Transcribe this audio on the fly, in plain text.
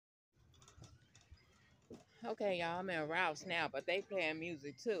Okay, y'all, I'm in Ralph's now, but they playing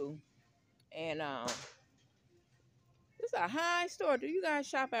music too. And this is a high store. Do you guys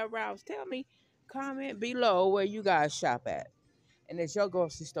shop at Ralph's? Tell me, comment below where you guys shop at. And is your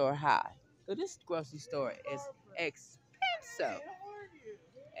grocery store high? So this grocery store is expensive.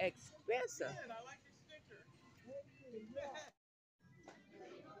 Expensive.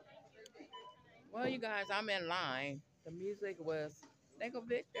 Well, you guys, I'm in line. The music was Thank you,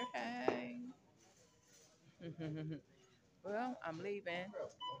 Victor. Hey. Well, I'm leaving.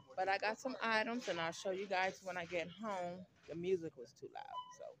 But I got some items and I'll show you guys when I get home. The music was too loud.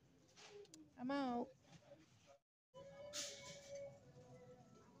 So I'm out.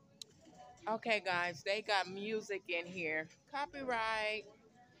 Okay, guys, they got music in here. Copyright.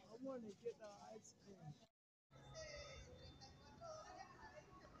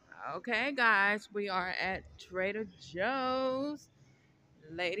 Okay, guys, we are at Trader Joe's.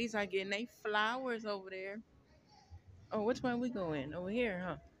 Ladies are getting their flowers over there. Oh, which one we going? Over here,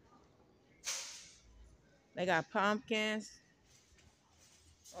 huh? They got pumpkins.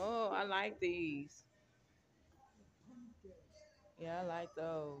 Oh, I like these. Yeah, I like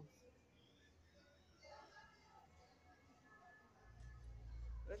those.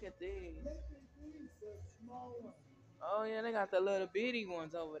 Look at these. Oh, yeah, they got the little bitty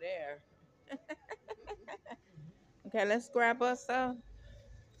ones over there. Okay, let's grab us some.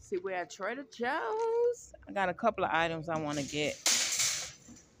 See, we're at Trader Joe's. I got a couple of items I want to get.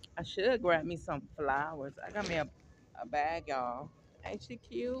 I should grab me some flowers. I got me a bag, y'all. Ain't she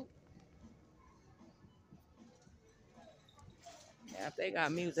cute? Yeah, if they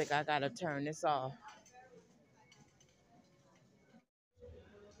got music, I gotta turn this off.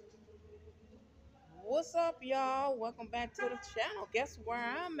 What's up, y'all? Welcome back to the channel. Guess where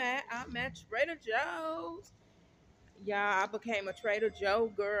I'm at? I'm at Trader Joe's. Yeah, I became a Trader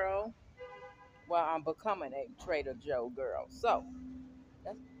Joe girl. Well, I'm becoming a Trader Joe girl. So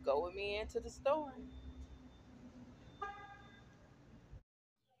let's go with me into the store.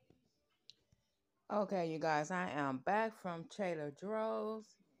 Okay, you guys, I am back from Trader Joe's,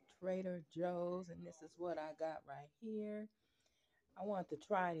 and this is what I got right here. I want to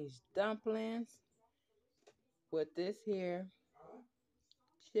try these dumplings with this here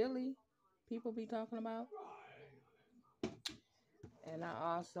chili people be talking about. And I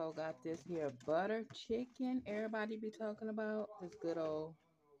also got this here butter chicken everybody be talking about. This good old,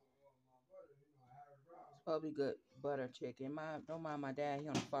 it's supposed to be good butter chicken. Don't mind my dad, he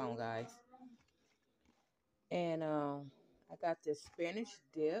on the phone, guys. And I got this spinach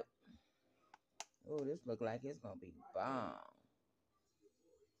dip. Oh, this look like it's gonna be bomb.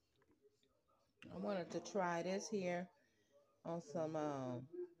 I wanted to try this here on some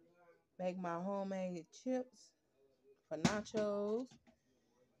make my homemade chips for nachos.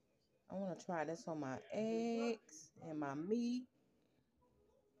 I want to try this on my eggs and my meat.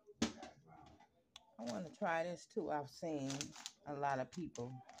 I want to try this too. I've seen a lot of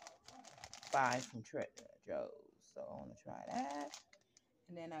people buy from Trader Joe's, so I want to try that.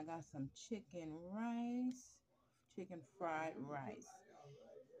 And then I got some chicken rice, chicken fried rice.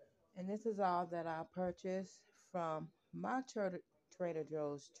 And this is all that I purchased from my Trader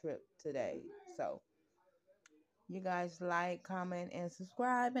Joe's trip today. So you guys like, comment, and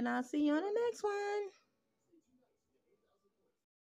subscribe, and I'll see you on the next one.